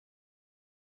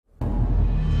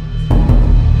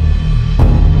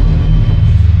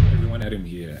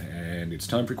It's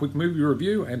time for a quick movie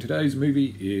review, and today's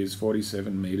movie is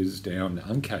 47 Meters Down,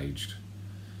 Uncaged.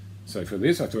 So for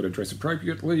this, I thought I'd dress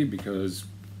appropriately because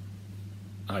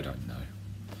I don't know.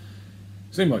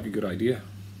 Seemed like a good idea.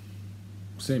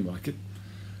 Seemed like it.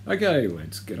 Okay,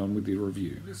 let's get on with the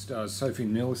review. This stars Sophie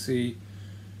Nilsey,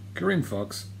 Corinne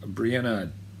Fox, Brianna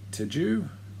Teju,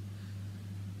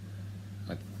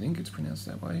 I think it's pronounced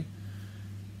that way,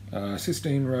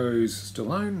 Sistine Rose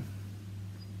Stallone,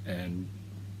 and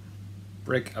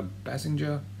Breck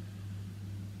Basinger,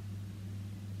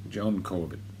 John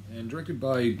Corbett, and directed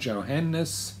by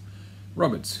Johannes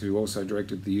Roberts, who also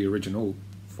directed the original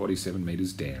 47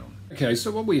 Meters Down. Okay,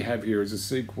 so what we have here is a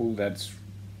sequel that's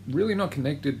really not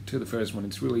connected to the first one.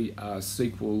 It's really a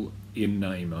sequel in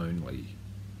name only,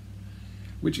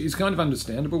 which is kind of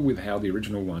understandable with how the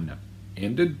original one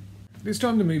ended. This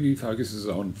time the movie focuses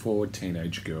on 4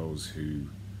 teenage girls who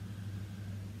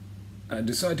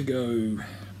decide to go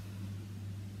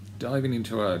diving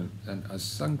into a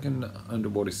sunken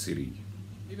underwater city,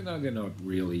 even though they're not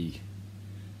really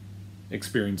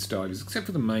experienced divers, except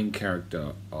for the main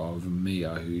character of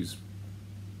Mia, who's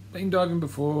been diving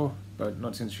before, but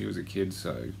not since she was a kid,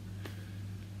 so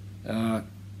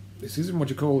this isn't what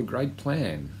you call a great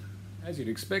plan. As you'd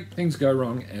expect, things go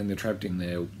wrong and they're trapped in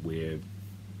there with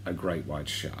a great white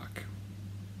shark.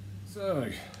 So,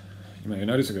 you may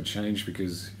notice I got changed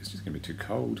because it's just going to be too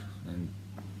cold, and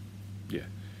yeah.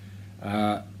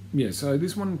 So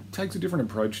this one takes a different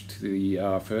approach to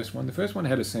the first one. The first one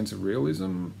had a sense of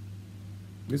realism.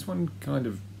 This one kind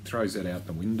of throws that out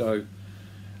the window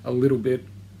a little bit.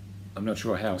 I'm not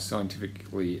sure how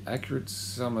scientifically accurate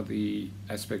some of the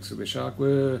aspects of the shark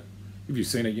were. If you've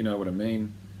seen it, you know what I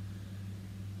mean.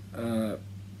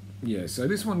 Yeah, so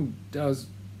this one does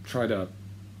try to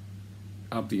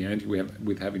up the ante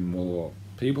with having more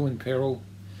people in peril.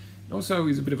 It also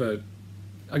is a bit of a,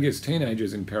 I guess,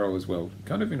 teenagers in peril as well.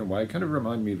 Kind of in a way, kind of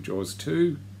remind me of Jaws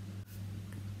 2.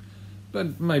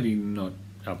 But maybe not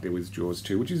up there with Jaws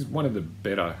 2, which is one of the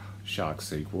better shark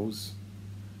sequels.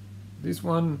 This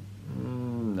one,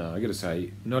 no, I gotta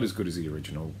say, not as good as the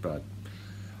original, but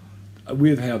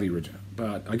with how the original.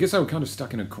 But I guess I was kind of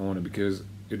stuck in a corner because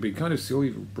it'd be kind of silly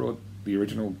if it brought the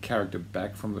original character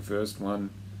back from the first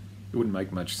one. It wouldn't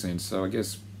make much sense, so I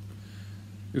guess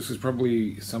this was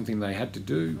probably something they had to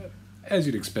do. As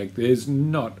you'd expect, there's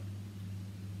not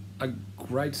a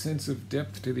great sense of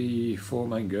depth to the 4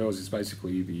 main girls. It's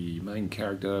basically the main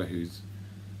character who's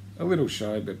a little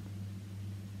shy but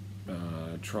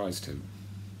tries to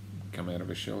come out of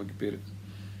her shell a bit.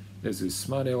 There's this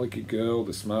smart alecky girl,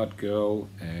 the smart girl,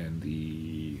 and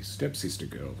the stepsister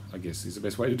girl, I guess is the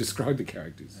best way to describe the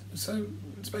characters. So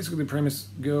it's basically the premise: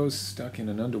 girls stuck in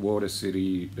an underwater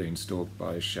city being stalked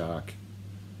by a shark.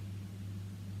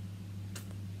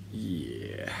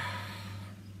 Yeah.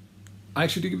 I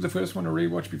actually did give the first one a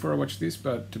rewatch before I watched this,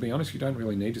 but to be honest, you don't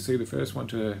really need to see the first one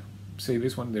to see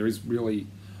this one. There is really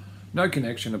no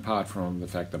connection apart from the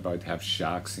fact that both have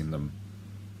sharks in them.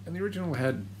 And the original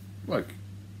had,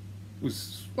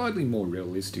 was slightly more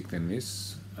realistic than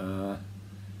this.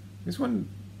 This one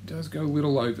does go a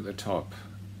little over the top,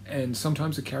 and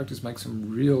sometimes the characters make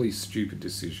some really stupid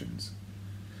decisions.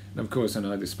 And of course, I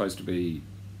know they're supposed to be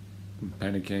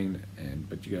panicking,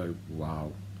 but you go,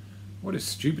 wow, what a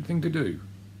stupid thing to do.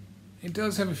 It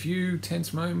does have a few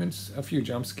tense moments, a few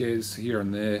jump scares here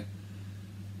and there,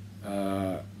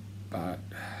 but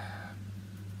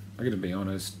I gotta be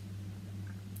honest,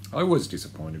 I was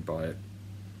disappointed by it.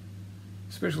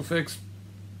 Special effects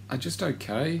are just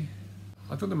okay.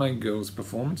 I thought the main girls'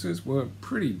 performances were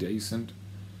pretty decent.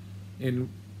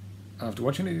 After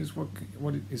watching it, is what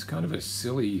is kind of a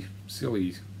silly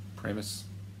premise.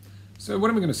 So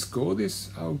what am I going to score this?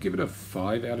 I'll give it a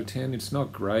 5 out of 10. It's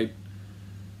not great.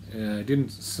 It didn't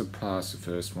surpass the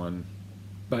first one.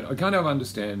 But I kind of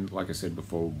understand, like I said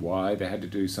before, why they had to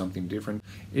do something different.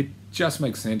 It just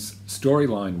makes sense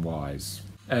storyline-wise.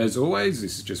 As always,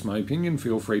 this is just my opinion.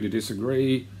 Feel free to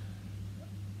disagree.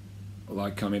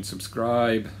 Like, comment,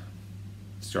 subscribe.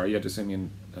 Sorry you had to see me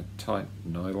in a tight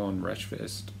nylon rash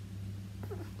vest.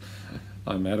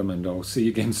 I'm Adam, and I'll see you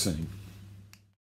again soon.